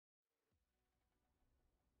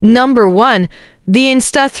Number 1. The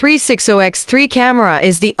Insta360X3 camera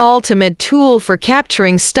is the ultimate tool for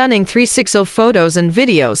capturing stunning 360 photos and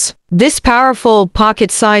videos. This powerful,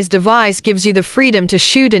 pocket-sized device gives you the freedom to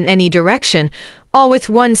shoot in any direction, all with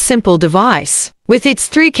one simple device. With its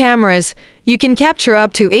 3 cameras, you can capture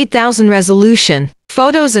up to 8,000 resolution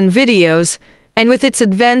photos and videos, and with its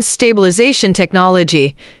advanced stabilization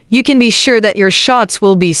technology, you can be sure that your shots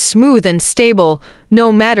will be smooth and stable, no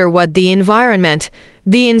matter what the environment.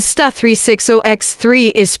 The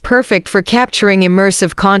Insta360X3 is perfect for capturing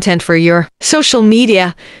immersive content for your social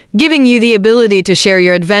media, giving you the ability to share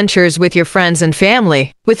your adventures with your friends and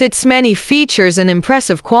family. With its many features and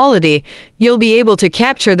impressive quality, you'll be able to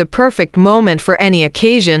capture the perfect moment for any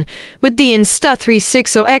occasion. With the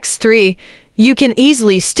Insta360X3, you can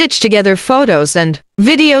easily stitch together photos and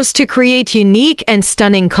videos to create unique and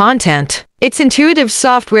stunning content. Its intuitive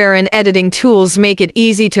software and editing tools make it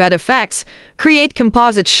easy to add effects, create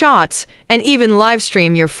composite shots, and even live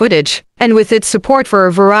stream your footage. And with its support for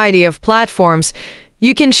a variety of platforms,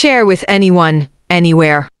 you can share with anyone,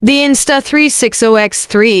 anywhere. The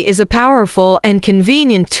Insta360X3 is a powerful and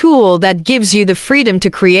convenient tool that gives you the freedom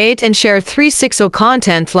to create and share 360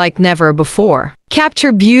 content like never before.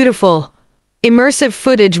 Capture beautiful, immersive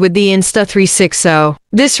footage with the Insta360.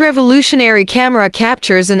 This revolutionary camera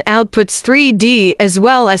captures and outputs 3D as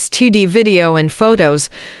well as 2D video and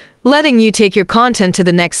photos, letting you take your content to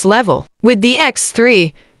the next level. With the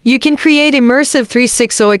X3, you can create immersive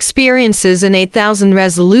 360 experiences in 8,000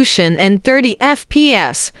 resolution and 30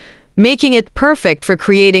 FPS, making it perfect for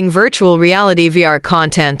creating virtual reality VR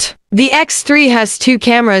content. The X3 has 2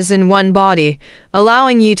 cameras in one body,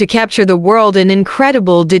 allowing you to capture the world in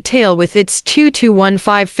incredible detail with its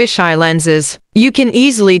 2215 fisheye lenses. You can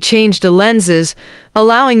easily change the lenses,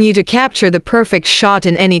 allowing you to capture the perfect shot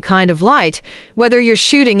in any kind of light, whether you're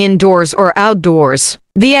shooting indoors or outdoors.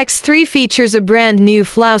 The X3 features a brand new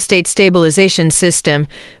flow state stabilization system,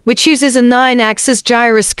 which uses a 9-axis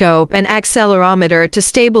gyroscope and accelerometer to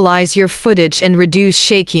stabilize your footage and reduce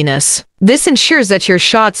shakiness. This ensures that your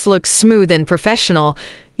shots look smooth and professional,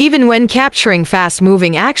 even when capturing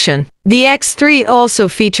fast-moving action. The X3 also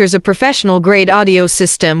features a professional-grade audio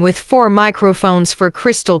system with 4 microphones for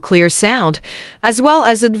crystal-clear sound, as well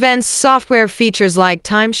as advanced software features like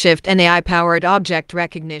time shift and AI-powered object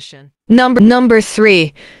recognition. Number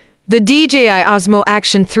 3. The DJI Osmo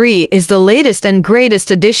Action 3 is the latest and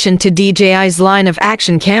greatest addition to DJI's line of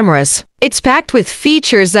action cameras. It's packed with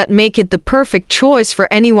features that make it the perfect choice for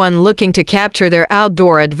anyone looking to capture their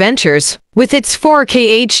outdoor adventures. With its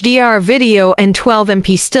 4K HDR video and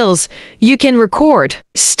 12MP stills, you can record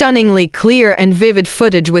stunningly clear and vivid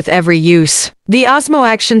footage with every use. The Osmo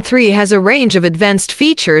Action 3 has a range of advanced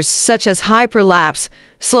features such as hyperlapse,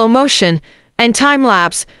 slow motion, and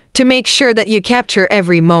time-lapse to make sure that you capture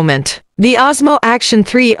every moment. The Osmo Action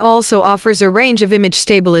 3 also offers a range of image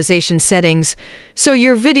stabilization settings, so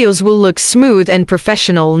your videos will look smooth and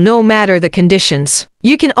professional no matter the conditions.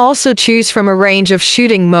 You can also choose from a range of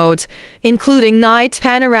shooting modes, including night,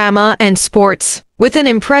 panorama, and sports. With an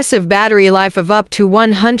impressive battery life of up to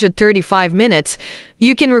 135 minutes,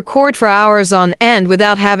 you can record for hours on end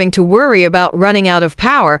without having to worry about running out of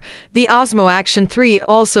power. The Osmo Action 3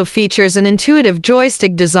 also features an intuitive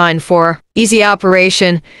joystick design for easy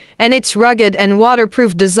operation, and its rugged and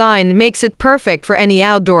waterproof design makes it perfect for any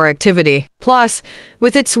outdoor activity. Plus,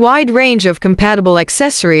 with its wide range of compatible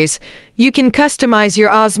accessories, you can customize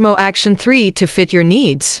your Osmo Action 3 to fit your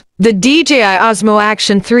needs. The DJI Osmo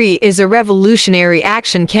Action 3 is a revolutionary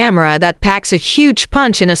action camera that packs a huge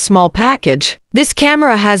punch in a small package. This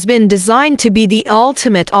camera has been designed to be the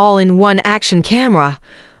ultimate all-in-one action camera,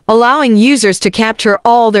 allowing users to capture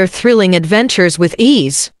all their thrilling adventures with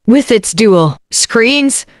ease. With its dual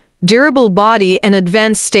screens, durable body, and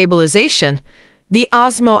advanced stabilization, the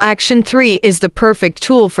Osmo Action 3 is the perfect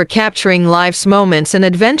tool for capturing life's moments and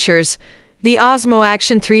adventures. The Osmo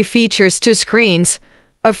Action 3 features 2 screens,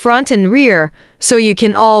 a front and rear, so you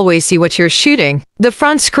can always see what you're shooting. The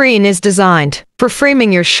front screen is designed for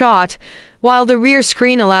framing your shot, while the rear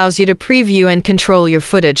screen allows you to preview and control your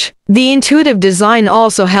footage. The intuitive design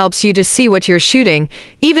also helps you to see what you're shooting,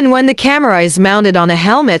 even when the camera is mounted on a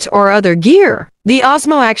helmet or other gear. The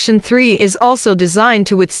Osmo Action 3 is also designed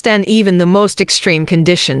to withstand even the most extreme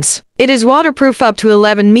conditions. It is waterproof up to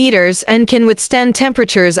 11 meters and can withstand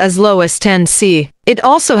temperatures as low as 10 C. It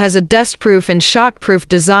also has a dustproof and shockproof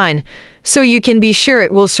design, so you can be sure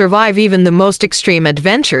it will survive even the most extreme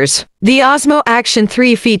adventures. The Osmo Action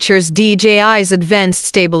 3 features DJI's advanced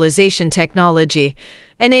stabilization technology,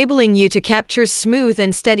 enabling you to capture smooth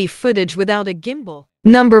and steady footage without a gimbal.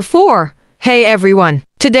 Number 4. Hey everyone!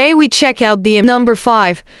 Today we check out the number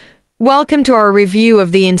 5. Welcome to our review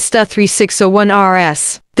of the Insta3601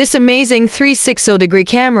 RS. This amazing 360-degree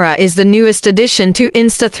camera is the newest addition to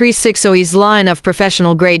Insta360's line of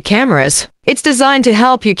professional-grade cameras. It's designed to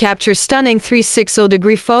help you capture stunning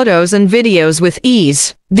 360-degree photos and videos with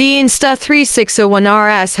ease. The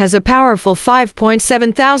Insta3601 RS has a powerful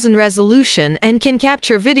 5.7 resolution and can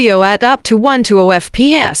capture video at up to 120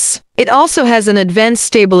 fps. It also has an advanced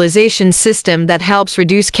stabilization system that helps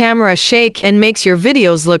reduce camera shake and makes your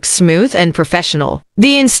videos look smooth and professional.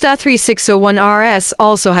 The Insta3601 RS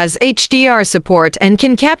also has HDR support and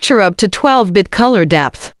can capture up to 12-bit color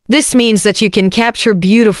depth. This means that you can capture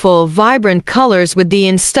beautiful, vibrant colors with the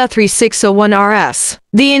Insta3601 RS.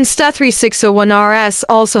 The Insta3601 RS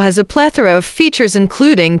also has a plethora of features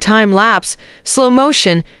including time-lapse, slow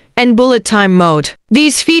motion, and bullet time mode.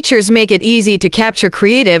 These features make it easy to capture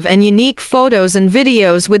creative and unique photos and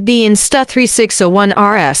videos with the Insta3601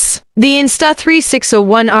 RS. The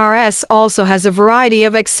Insta3601 RS also has a variety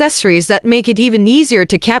of accessories that make it even easier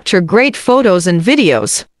to capture great photos and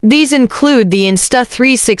videos. These include the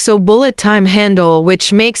Insta360 bullet time handle,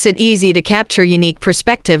 which makes it easy to capture unique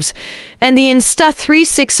perspectives, and the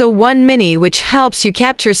Insta360 Mini, which helps you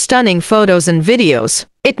capture stunning photos and videos.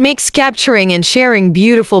 It makes capturing and sharing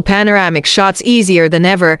beautiful panoramic shots easier than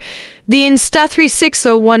ever. The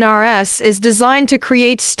Insta3601 RS is designed to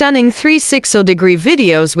create stunning 360-degree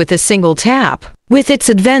videos with a single tap. With its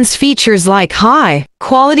advanced features like high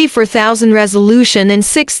quality 4000 resolution and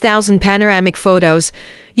 6000 panoramic photos,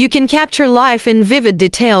 you can capture life in vivid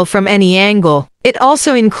detail from any angle. It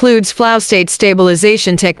also includes flow state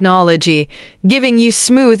stabilization technology, giving you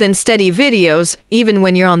smooth and steady videos even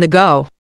when you're on the go.